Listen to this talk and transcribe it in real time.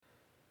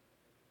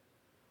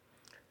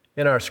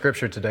In our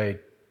scripture today,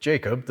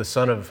 Jacob, the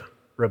son of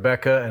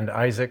Rebekah and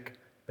Isaac,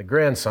 the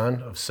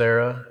grandson of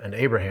Sarah and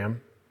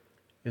Abraham,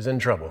 is in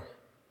trouble.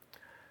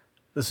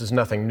 This is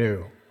nothing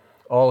new.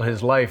 All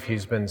his life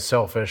he's been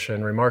selfish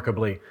and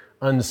remarkably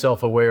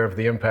unself-aware of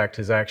the impact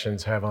his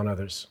actions have on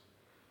others.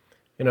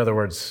 In other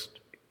words,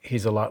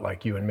 he's a lot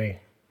like you and me.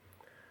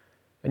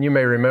 And you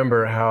may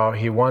remember how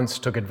he once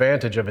took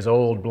advantage of his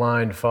old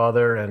blind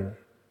father and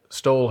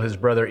stole his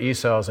brother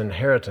Esau's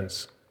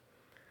inheritance.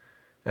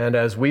 And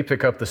as we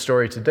pick up the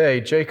story today,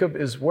 Jacob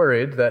is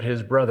worried that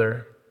his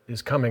brother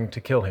is coming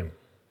to kill him.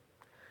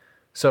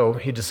 So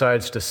he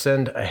decides to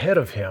send ahead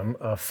of him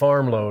a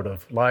farmload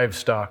of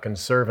livestock and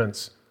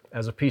servants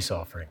as a peace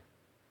offering.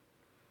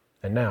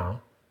 And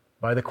now,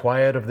 by the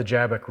quiet of the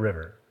Jabbok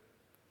River,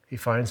 he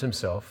finds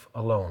himself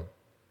alone.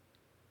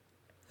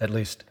 At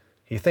least,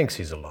 he thinks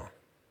he's alone.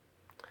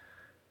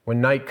 When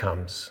night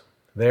comes,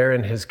 there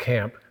in his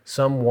camp,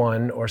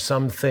 someone or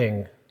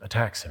something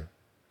attacks him.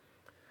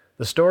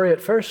 The story at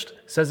first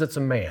says it's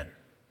a man,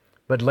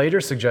 but later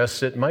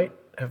suggests it might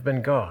have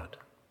been God.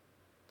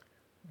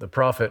 The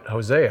prophet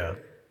Hosea,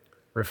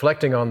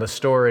 reflecting on the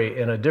story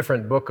in a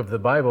different book of the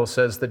Bible,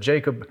 says that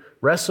Jacob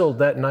wrestled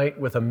that night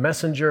with a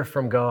messenger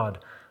from God,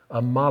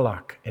 a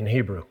malach in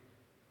Hebrew.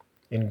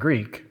 In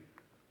Greek,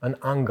 an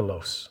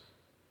angelos,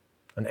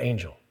 an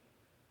angel.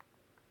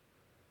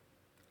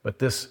 But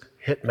this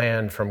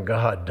hitman from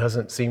God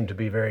doesn't seem to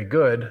be very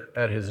good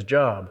at his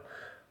job,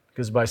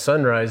 because by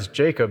sunrise,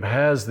 Jacob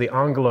has the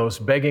angelos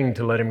begging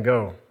to let him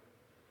go.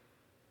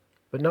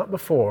 But not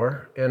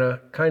before, in a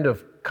kind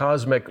of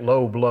cosmic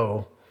low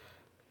blow,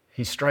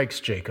 he strikes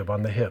Jacob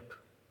on the hip,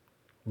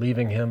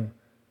 leaving him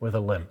with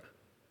a limp.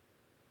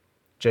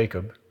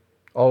 Jacob,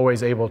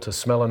 always able to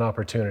smell an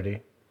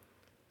opportunity,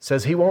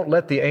 says he won't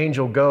let the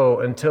angel go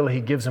until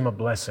he gives him a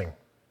blessing.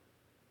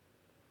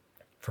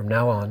 From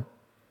now on,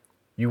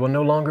 you will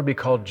no longer be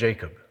called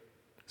Jacob,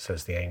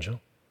 says the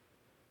angel.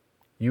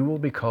 You will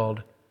be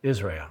called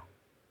Israel,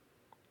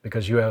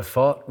 because you have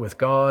fought with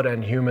God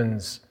and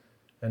humans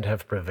and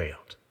have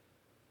prevailed.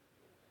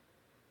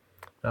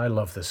 I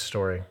love this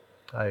story.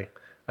 I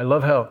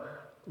love how,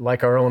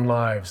 like our own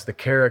lives, the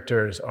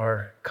characters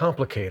are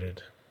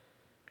complicated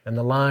and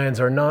the lines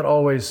are not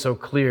always so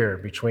clear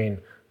between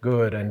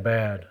good and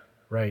bad,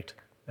 right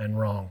and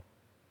wrong.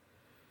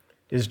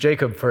 Is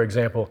Jacob, for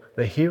example,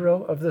 the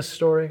hero of this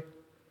story,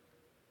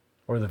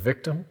 or the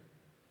victim,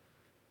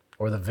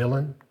 or the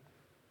villain?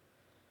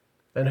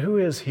 And who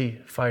is he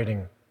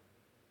fighting?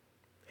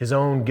 His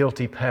own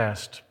guilty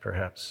past,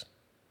 perhaps.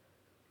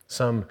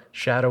 Some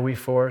shadowy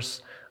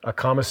force, a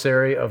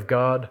commissary of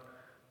God.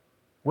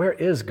 Where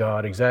is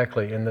God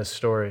exactly in this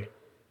story?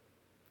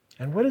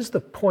 And what is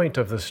the point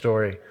of the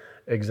story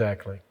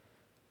exactly?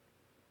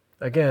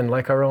 Again,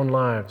 like our own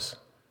lives,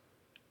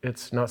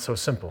 it's not so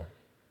simple.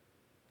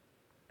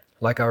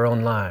 Like our own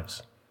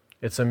lives,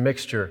 it's a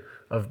mixture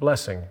of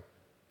blessing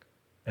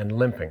and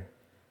limping.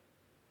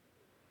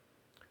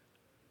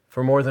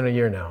 For more than a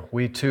year now,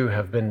 we too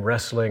have been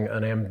wrestling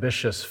an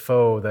ambitious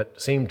foe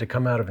that seemed to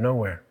come out of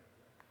nowhere.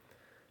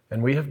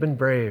 And we have been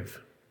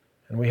brave,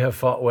 and we have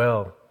fought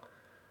well,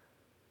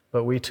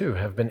 but we too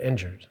have been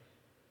injured.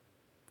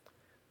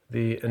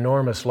 The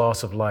enormous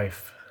loss of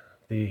life,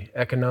 the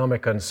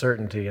economic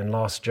uncertainty and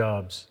lost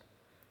jobs,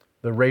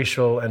 the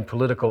racial and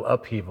political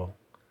upheaval,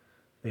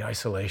 the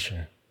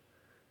isolation,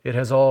 it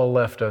has all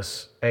left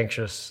us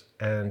anxious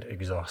and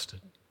exhausted.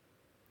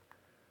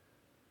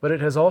 But it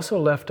has also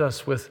left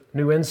us with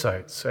new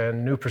insights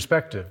and new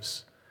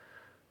perspectives.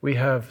 We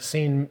have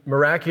seen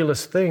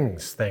miraculous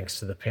things thanks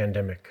to the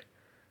pandemic,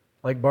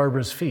 like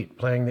Barbara's feet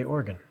playing the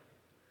organ,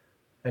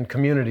 and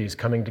communities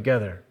coming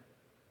together,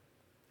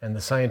 and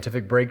the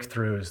scientific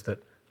breakthroughs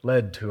that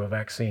led to a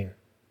vaccine.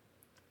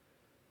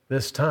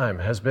 This time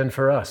has been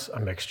for us a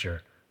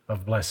mixture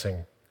of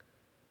blessing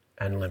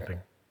and limping.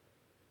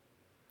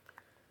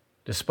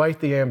 Despite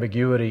the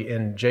ambiguity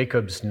in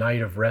Jacob's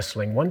night of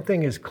wrestling, one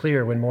thing is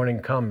clear when morning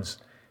comes: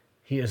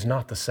 he is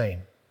not the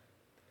same.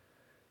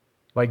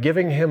 By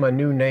giving him a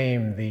new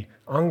name, the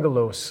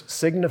angelos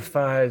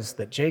signifies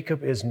that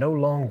Jacob is no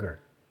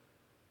longer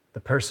the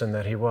person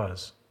that he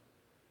was.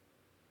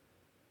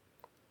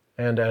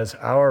 And as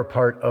our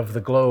part of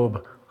the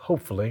globe,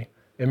 hopefully,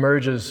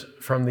 emerges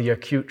from the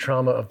acute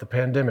trauma of the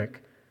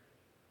pandemic,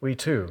 we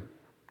too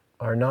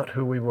are not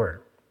who we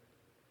were.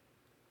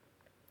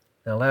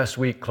 Now, last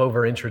week,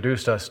 Clover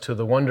introduced us to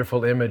the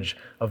wonderful image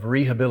of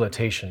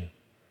rehabilitation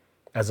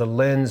as a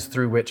lens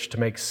through which to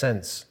make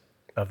sense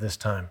of this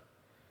time.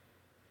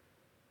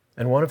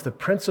 And one of the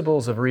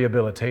principles of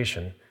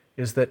rehabilitation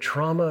is that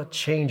trauma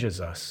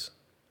changes us,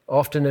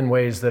 often in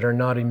ways that are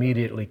not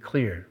immediately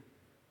clear.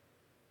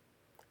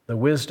 The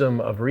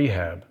wisdom of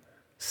rehab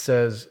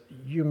says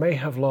you may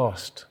have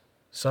lost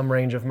some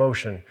range of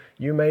motion.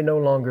 You may no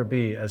longer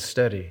be as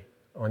steady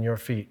on your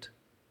feet.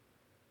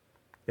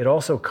 It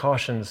also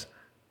cautions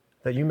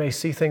that you may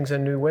see things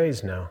in new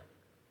ways now.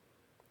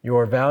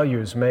 Your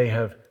values may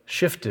have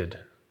shifted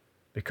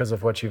because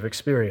of what you've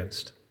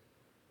experienced.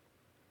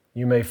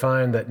 You may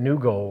find that new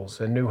goals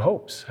and new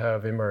hopes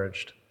have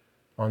emerged,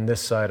 on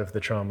this side of the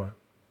trauma.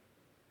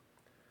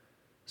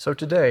 So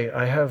today,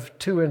 I have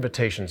two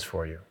invitations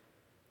for you.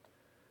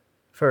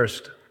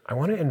 First, I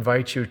want to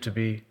invite you to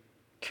be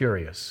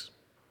curious.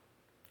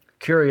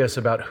 Curious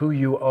about who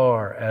you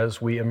are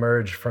as we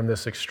emerge from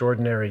this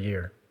extraordinary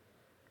year.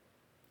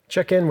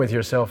 Check in with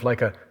yourself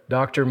like a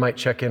doctor might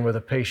check in with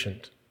a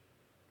patient.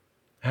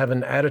 Have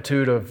an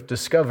attitude of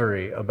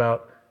discovery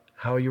about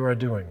how you are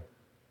doing,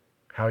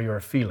 how you are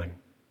feeling,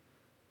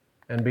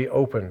 and be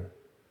open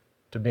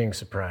to being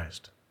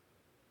surprised.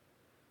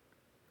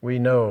 We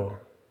know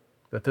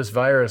that this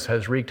virus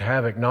has wreaked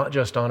havoc not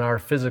just on our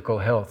physical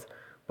health,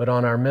 but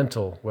on our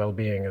mental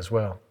well-being as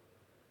well.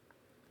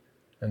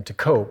 And to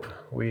cope,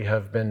 we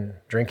have been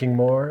drinking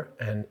more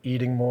and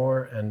eating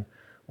more and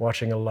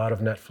watching a lot of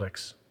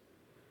Netflix.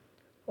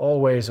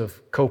 All ways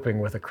of coping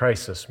with a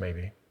crisis,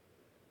 maybe.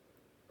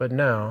 But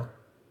now,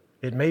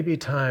 it may be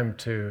time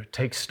to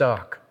take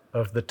stock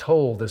of the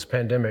toll this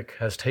pandemic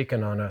has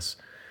taken on us,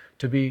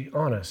 to be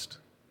honest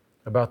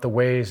about the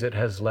ways it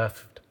has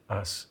left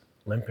us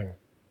limping.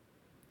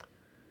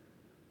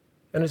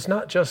 And it's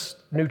not just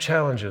new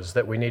challenges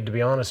that we need to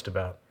be honest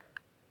about.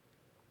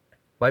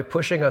 By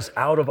pushing us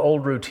out of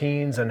old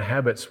routines and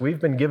habits, we've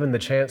been given the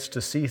chance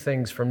to see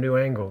things from new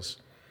angles.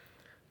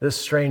 This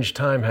strange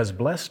time has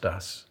blessed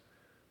us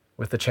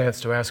with the chance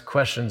to ask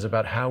questions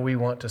about how we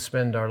want to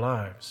spend our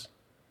lives,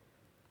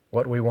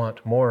 what we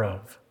want more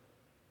of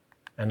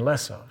and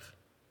less of.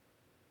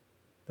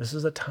 This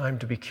is a time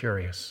to be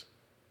curious.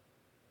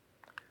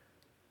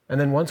 And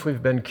then once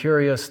we've been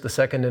curious, the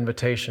second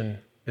invitation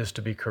is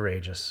to be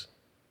courageous.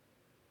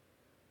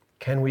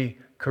 Can we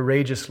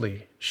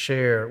courageously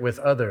share with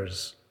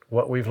others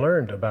what we've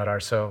learned about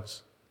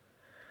ourselves?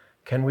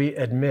 Can we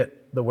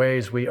admit the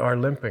ways we are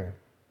limping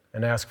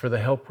and ask for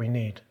the help we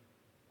need?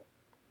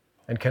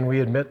 And can we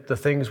admit the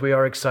things we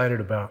are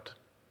excited about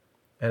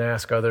and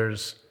ask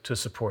others to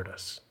support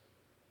us?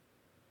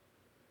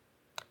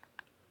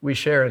 We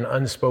share an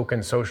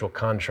unspoken social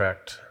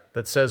contract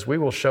that says we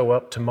will show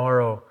up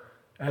tomorrow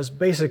as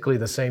basically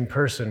the same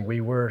person we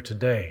were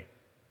today,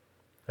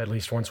 at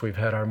least once we've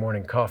had our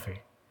morning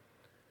coffee.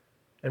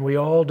 And we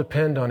all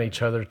depend on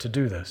each other to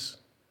do this.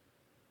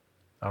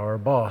 Our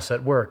boss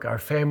at work, our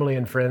family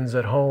and friends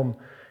at home,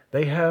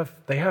 they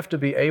have to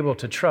be able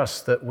to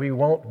trust that we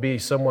won't be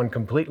someone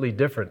completely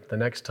different the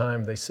next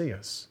time they see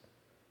us.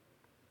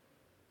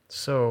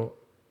 So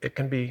it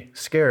can be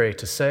scary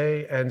to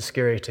say and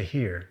scary to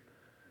hear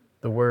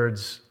the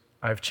words,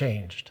 "I've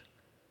changed.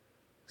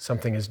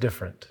 Something is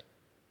different.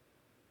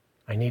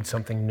 I need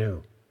something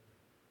new."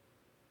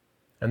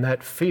 And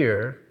that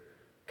fear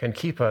can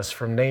keep us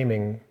from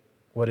naming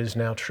what is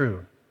now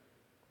true.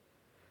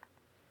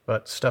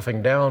 But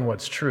stuffing down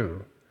what's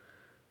true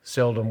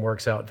seldom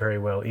works out very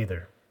well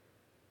either.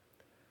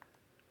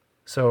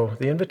 So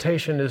the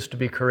invitation is to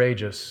be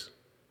courageous,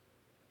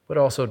 but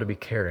also to be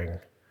caring,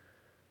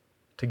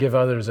 to give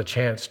others a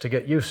chance to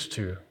get used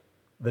to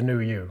the new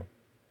you.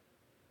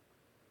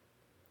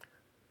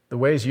 The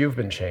ways you've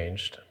been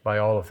changed by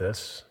all of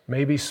this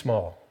may be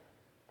small,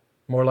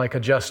 more like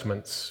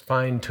adjustments,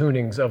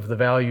 fine-tunings of the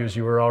values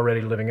you were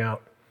already living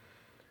out.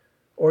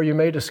 Or you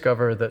may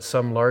discover that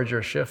some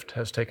larger shift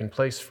has taken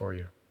place for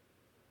you.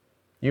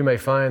 You may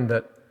find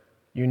that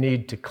you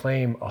need to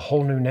claim a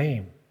whole new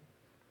name.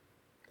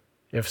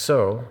 If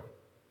so,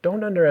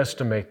 don't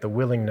underestimate the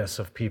willingness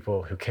of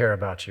people who care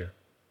about you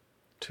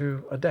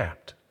to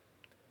adapt.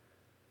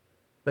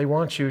 They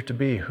want you to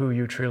be who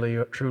you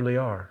truly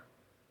are.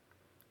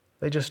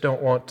 They just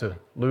don't want to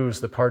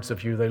lose the parts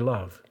of you they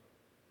love.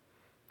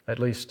 At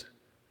least,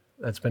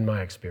 that's been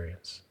my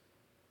experience.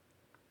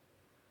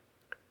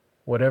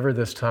 Whatever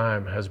this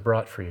time has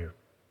brought for you,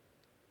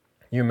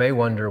 you may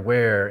wonder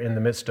where, in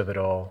the midst of it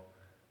all,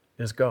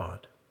 is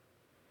God.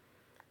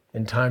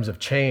 In times of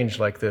change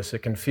like this, it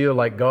can feel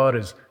like God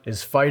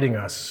is fighting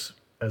us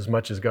as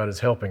much as God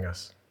is helping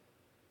us.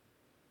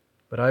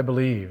 But I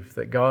believe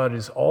that God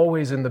is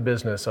always in the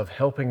business of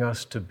helping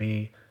us to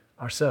be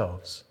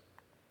ourselves,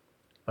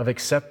 of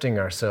accepting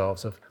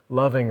ourselves, of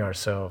loving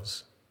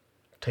ourselves,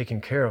 taking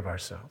care of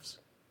ourselves.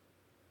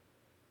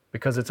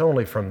 Because it's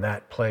only from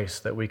that place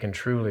that we can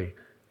truly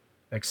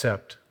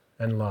accept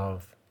and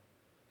love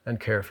and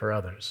care for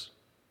others.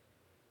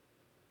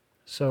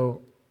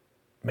 So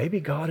maybe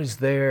God is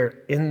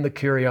there in the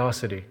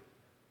curiosity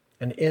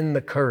and in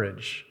the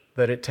courage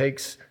that it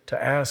takes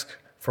to ask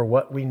for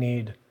what we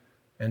need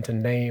and to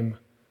name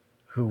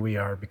who we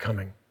are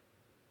becoming.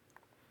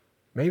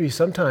 Maybe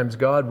sometimes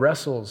God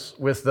wrestles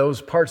with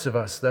those parts of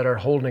us that are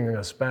holding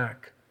us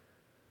back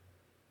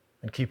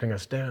and keeping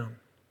us down.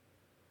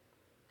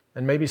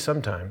 And maybe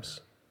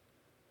sometimes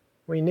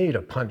we need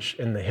a punch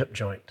in the hip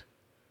joint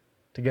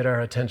to get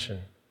our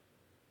attention,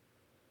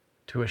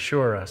 to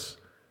assure us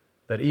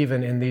that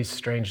even in these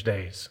strange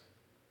days,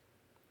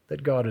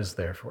 that God is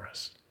there for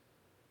us.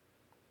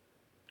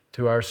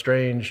 To our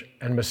strange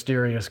and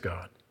mysterious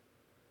God,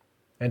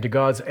 and to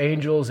God's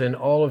angels in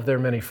all of their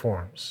many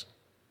forms,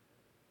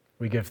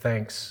 we give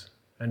thanks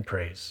and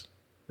praise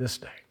this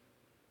day.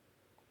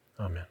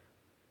 Amen.